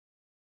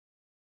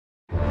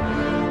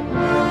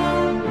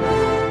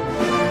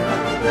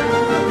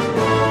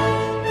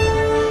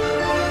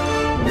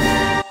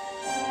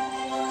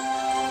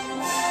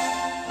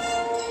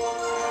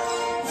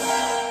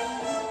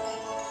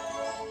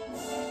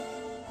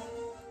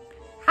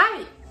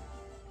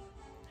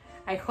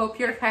I hope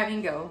you're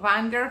having a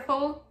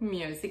wonderful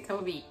musical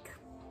week.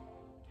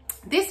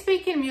 This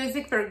week in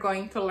music, we're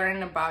going to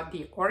learn about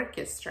the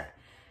orchestra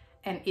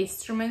and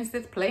instruments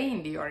that play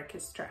in the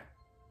orchestra.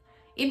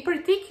 In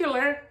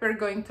particular, we're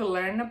going to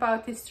learn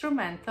about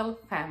instrumental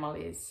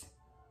families.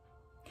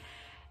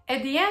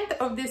 At the end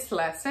of this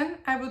lesson,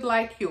 I would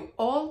like you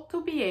all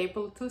to be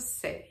able to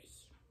say,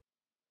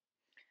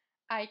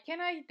 I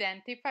can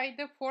identify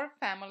the 4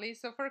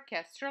 families of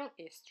orchestral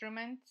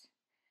instruments,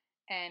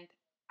 and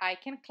I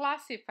can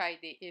classify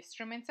the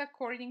instruments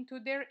according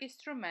to their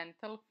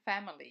instrumental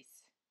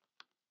families.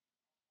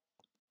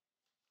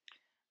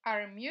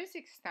 Our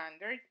music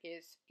standard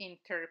is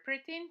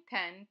interpret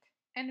intent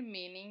and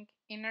meaning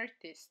in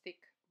artistic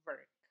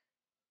work.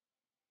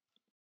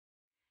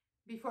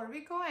 Before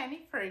we go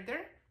any further,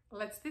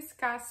 let's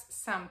discuss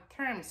some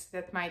terms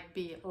that might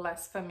be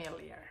less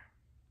familiar.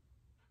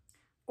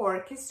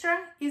 Orchestra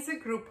is a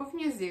group of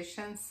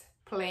musicians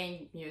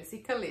playing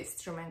musical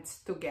instruments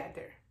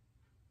together.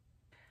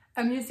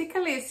 A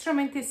musical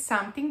instrument is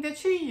something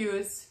that you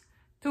use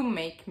to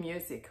make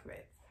music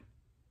with.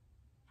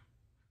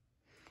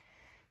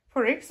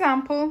 For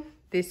example,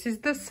 this is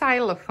the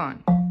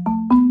xylophone.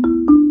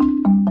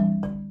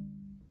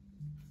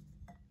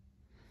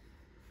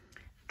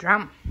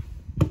 Drum.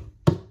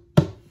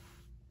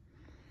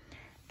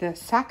 The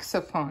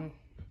saxophone.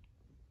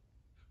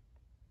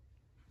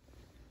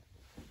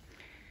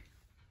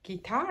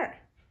 Guitar.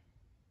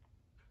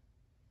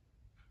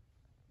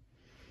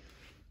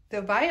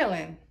 The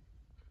violin.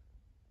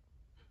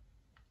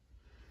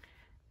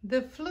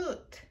 The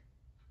flute.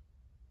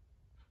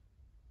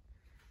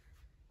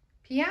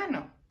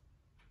 Piano.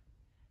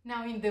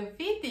 Now in the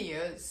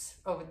videos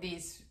of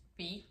this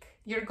week,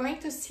 you're going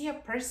to see a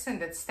person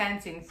that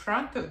stands in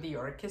front of the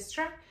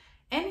orchestra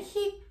and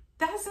he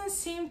doesn't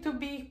seem to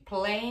be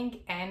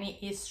playing any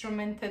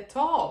instrument at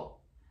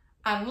all,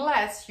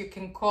 unless you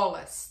can call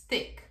a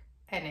stick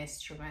an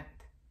instrument.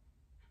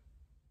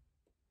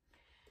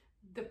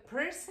 The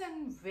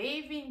person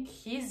waving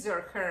his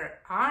or her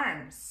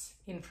arms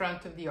in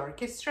front of the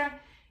orchestra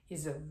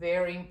is a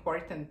very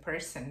important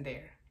person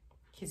there.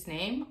 His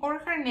name or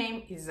her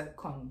name is a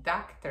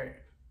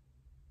conductor.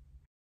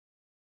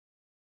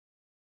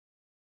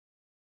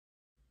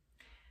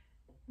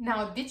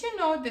 Now, did you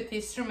know that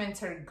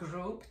instruments are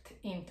grouped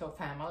into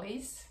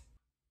families?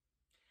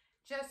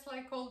 Just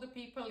like all the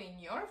people in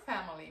your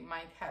family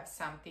might have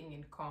something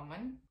in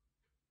common,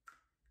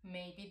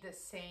 maybe the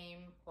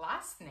same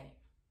last name,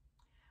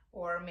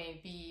 or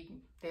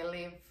maybe they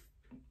live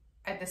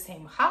at the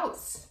same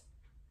house.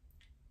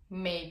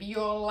 Maybe you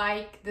all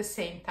like the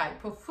same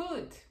type of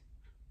food.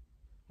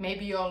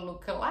 Maybe you all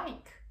look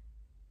alike.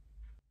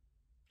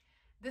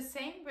 The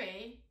same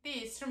way, the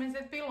instruments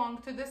that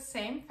belong to the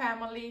same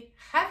family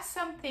have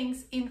some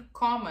things in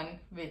common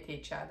with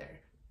each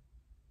other.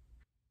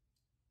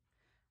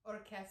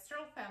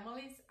 Orchestral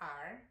families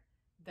are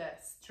the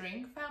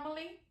string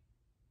family,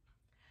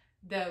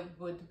 the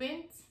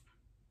woodwinds,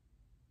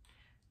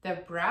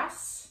 the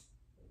brass,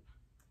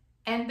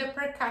 and the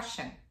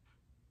percussion.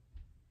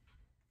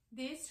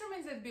 The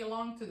instruments that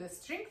belong to the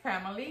string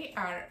family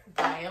are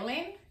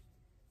violin,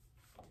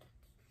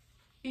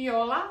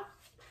 viola,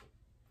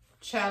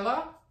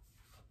 cello,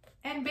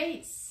 and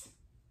bass,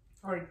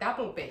 or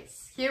double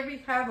bass. Here we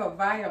have a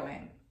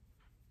violin.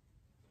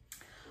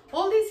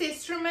 All these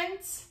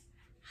instruments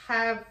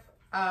have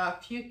a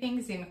few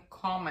things in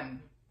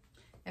common,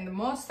 and the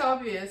most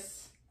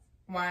obvious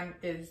one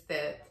is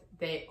that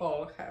they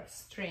all have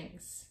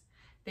strings.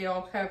 They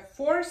all have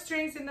 4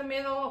 strings in the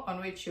middle on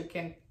which you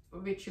can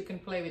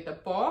play with a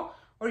bow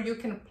or you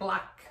can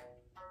pluck.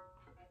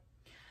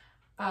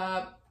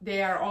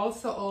 They are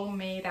also all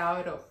made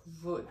out of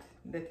wood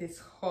that is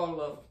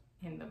hollow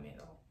in the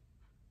middle.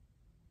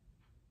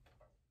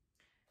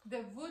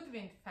 The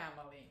woodwind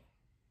family: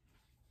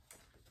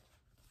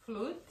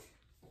 flute,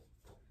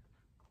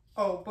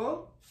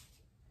 oboe,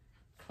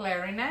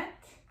 clarinet,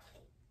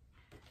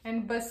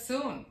 and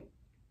bassoon.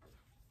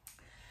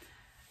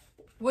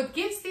 What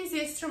gives these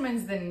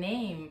instruments the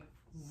name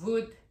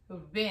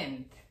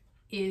woodwind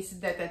is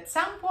that at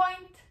some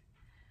point,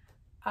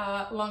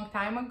 a long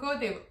time ago,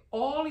 they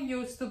all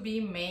used to be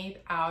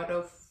made out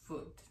of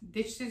wood.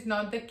 This is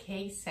not the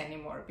case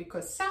anymore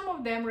because some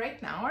of them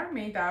right now are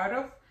made out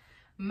of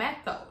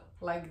metal,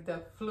 like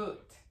the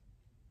flute.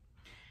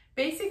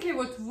 Basically,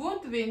 what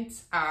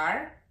woodwinds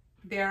are,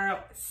 they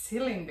are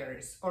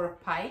cylinders or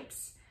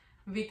pipes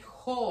with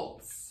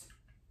holes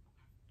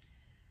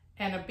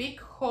and a big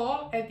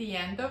hole at the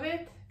end of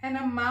it and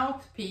a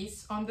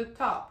mouthpiece on the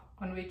top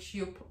on which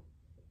you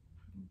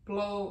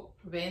blow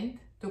wind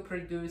to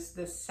produce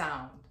the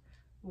sound.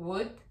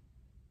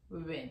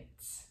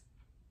 Woodwinds.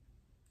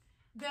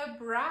 The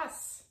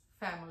brass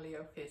family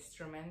of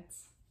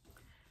instruments: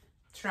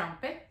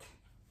 trumpet,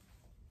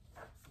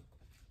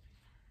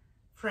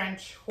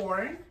 French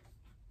horn,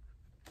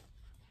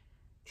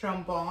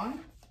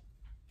 trombone,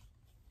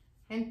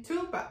 and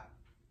tuba.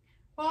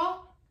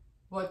 Well,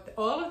 what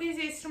all of these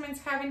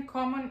instruments have in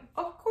common,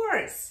 of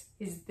course,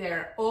 is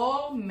they're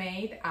all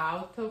made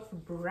out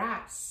of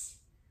brass,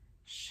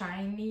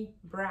 shiny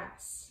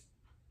brass.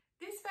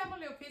 This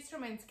family of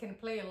instruments can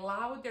play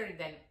louder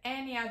than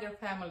any other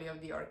family of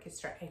the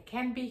orchestra and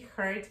can be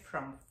heard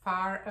from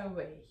far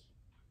away.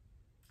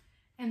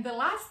 And the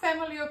last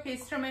family of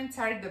instruments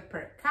are the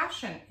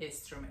percussion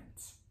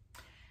instruments.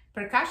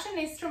 Percussion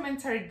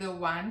instruments are the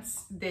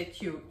ones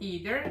that you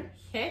either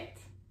hit,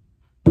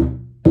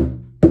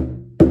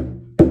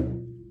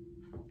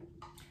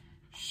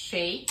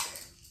 shake,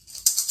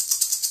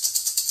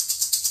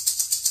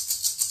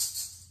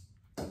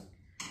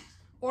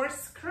 or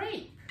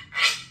scrape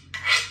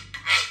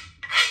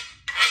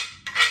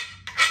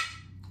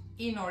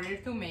in order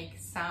to make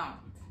sound.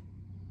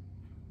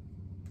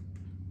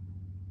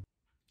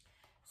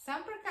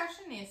 Some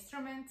percussion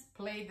instruments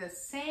play the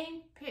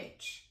same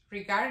pitch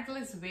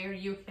regardless where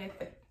you hit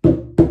it.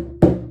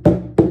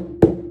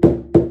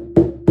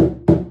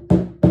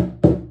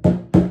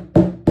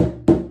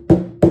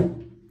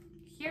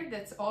 Here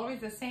that's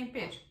always the same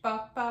pitch.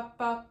 Pa, pa,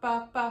 pa,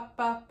 pa, pa,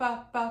 pa,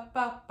 pa, pa,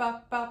 pa,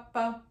 pa, pa,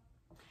 pa.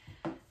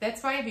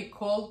 That's why we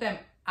call them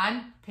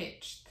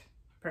unpitched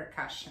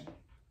percussion.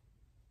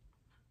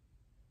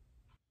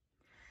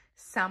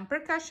 Some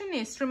percussion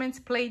instruments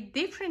play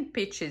different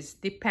pitches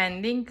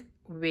depending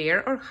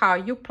where or how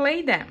you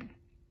play them.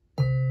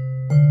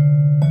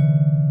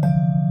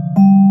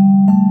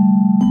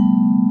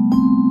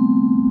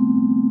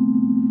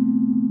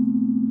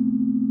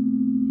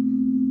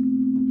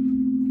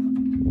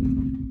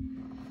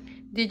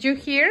 Did you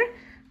hear?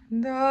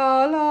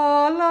 La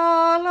la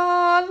la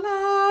la la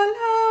la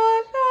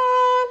la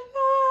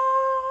la.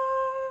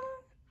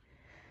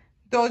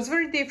 Those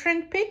were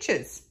different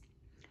pitches.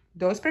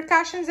 Those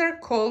percussions are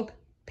called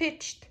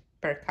pitched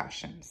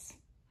percussions.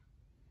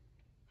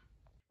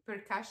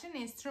 Percussion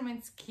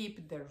instruments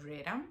keep the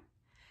rhythm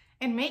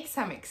and make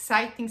some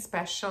exciting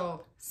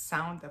special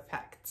sound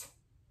effects.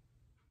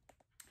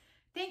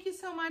 Thank you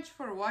so much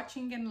for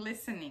watching and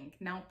listening.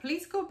 Now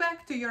please go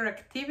back to your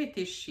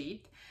activity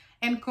sheet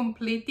and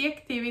complete the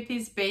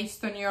activities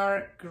based on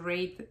your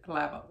grade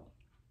level.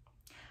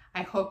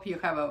 I hope you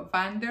have a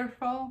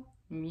wonderful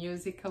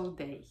musical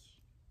day.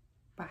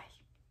 Bye.